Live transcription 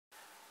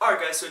Alright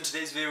guys, so in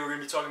today's video we're going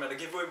to be talking about a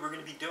giveaway we're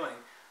going to be doing.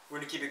 We're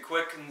going to keep it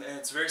quick and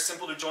it's very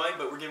simple to join,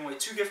 but we're giving away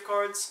 2 gift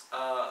cards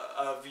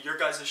of your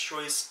guys'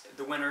 choice,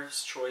 the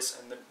winner's choice,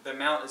 and the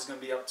amount is going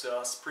to be up to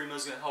us.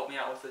 Primo's going to help me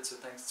out with it, so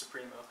thanks to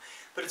Primo.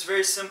 But it's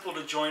very simple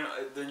to join.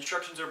 The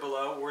instructions are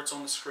below or it's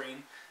on the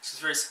screen.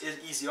 So it's very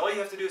easy. All you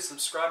have to do is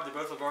subscribe to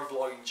both of our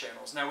vlogging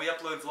channels. Now we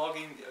upload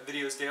vlogging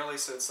videos daily,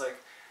 so it's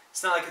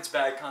not like it's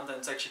bad content,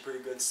 it's actually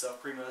pretty good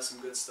stuff. Primo has some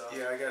good stuff.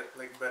 Yeah, I got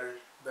like better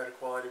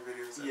quality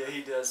videos. Yeah,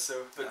 he does.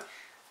 So, but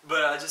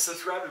just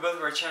subscribe to both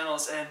of our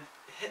channels and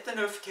hit the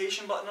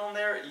notification button on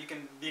there. You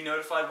can be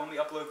notified when we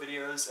upload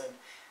videos, and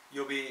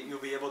you'll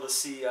be able to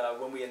see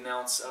when we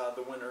announce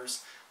the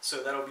winners.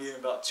 So that'll be in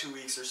about 2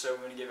 weeks or so. We're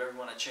going to give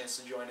everyone a chance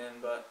to join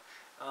in. But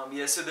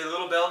yeah, so the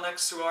little bell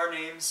next to our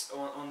names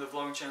on the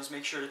vlogging channels,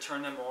 make sure to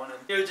turn them on,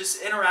 and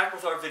just interact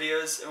with our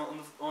videos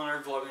on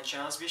our vlogging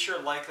channels. Be sure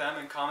to like them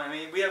and comment. I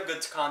mean, we have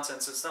good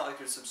content, so it's not like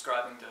you're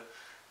subscribing to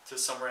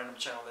some random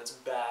channel that's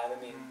bad.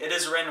 I mean, it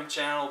is a random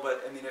channel,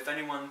 but I mean, if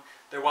anyone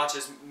that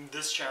watches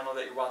this channel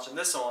that you're watching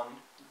this on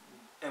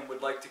and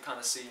would like to kind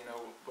of see,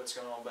 what's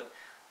going on. But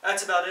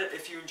that's about it.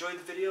 If you enjoyed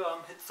the video,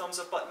 hit the thumbs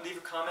up button, leave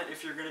a comment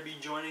if you're going to be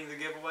joining the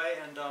giveaway,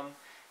 and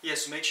yeah,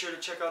 so make sure to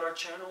check out our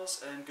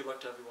channels, and good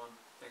luck to everyone.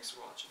 Thanks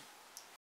for watching.